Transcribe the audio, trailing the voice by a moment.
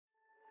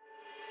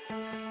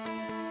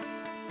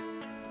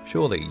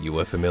Surely you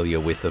are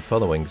familiar with the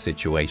following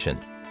situation.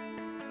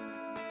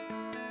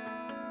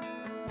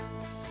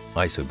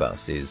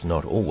 ISOBUS is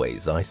not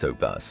always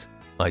ISOBUS.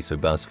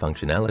 ISOBUS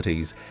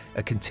functionalities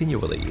are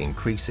continually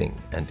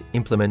increasing and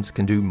implements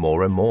can do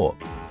more and more.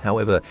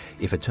 However,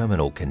 if a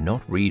terminal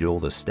cannot read all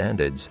the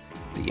standards,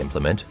 the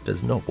implement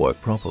does not work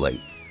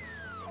properly.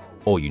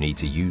 Or you need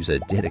to use a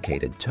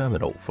dedicated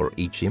terminal for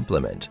each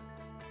implement.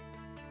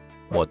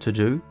 What to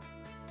do?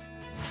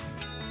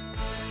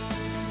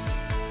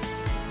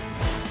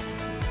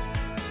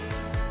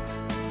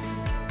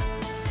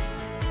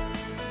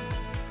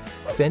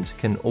 Fendt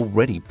can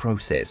already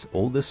process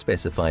all the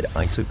specified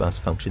ISOBUS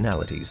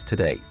functionalities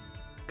today,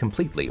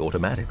 completely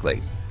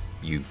automatically.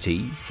 UT,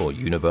 for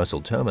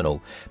Universal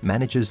Terminal,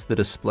 manages the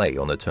display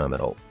on the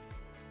terminal.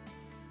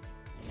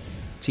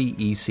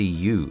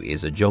 TECU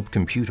is a job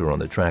computer on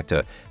the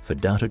tractor for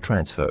data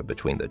transfer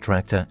between the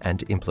tractor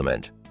and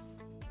implement.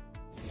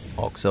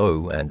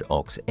 AUX-O and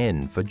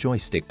AUX-N for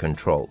joystick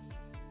control.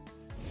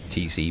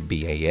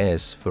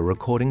 TCBAS for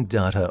recording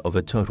data of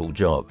a total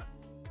job.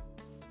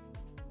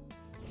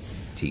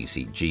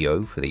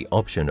 TCGO for the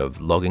option of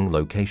logging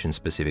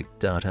location-specific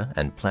data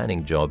and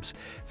planning jobs,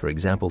 for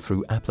example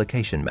through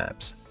application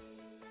maps.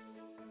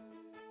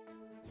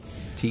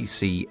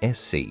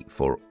 TCSC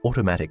for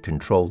automatic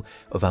control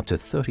of up to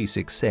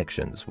 36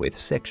 sections with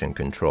section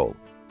control.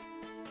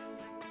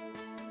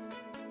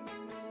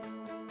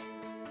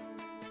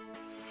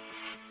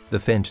 The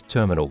Fendt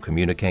terminal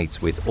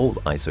communicates with all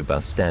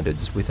ISOBUS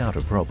standards without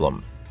a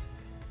problem.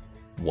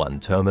 One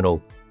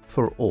terminal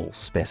for all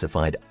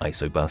specified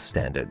ISOBUS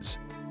standards.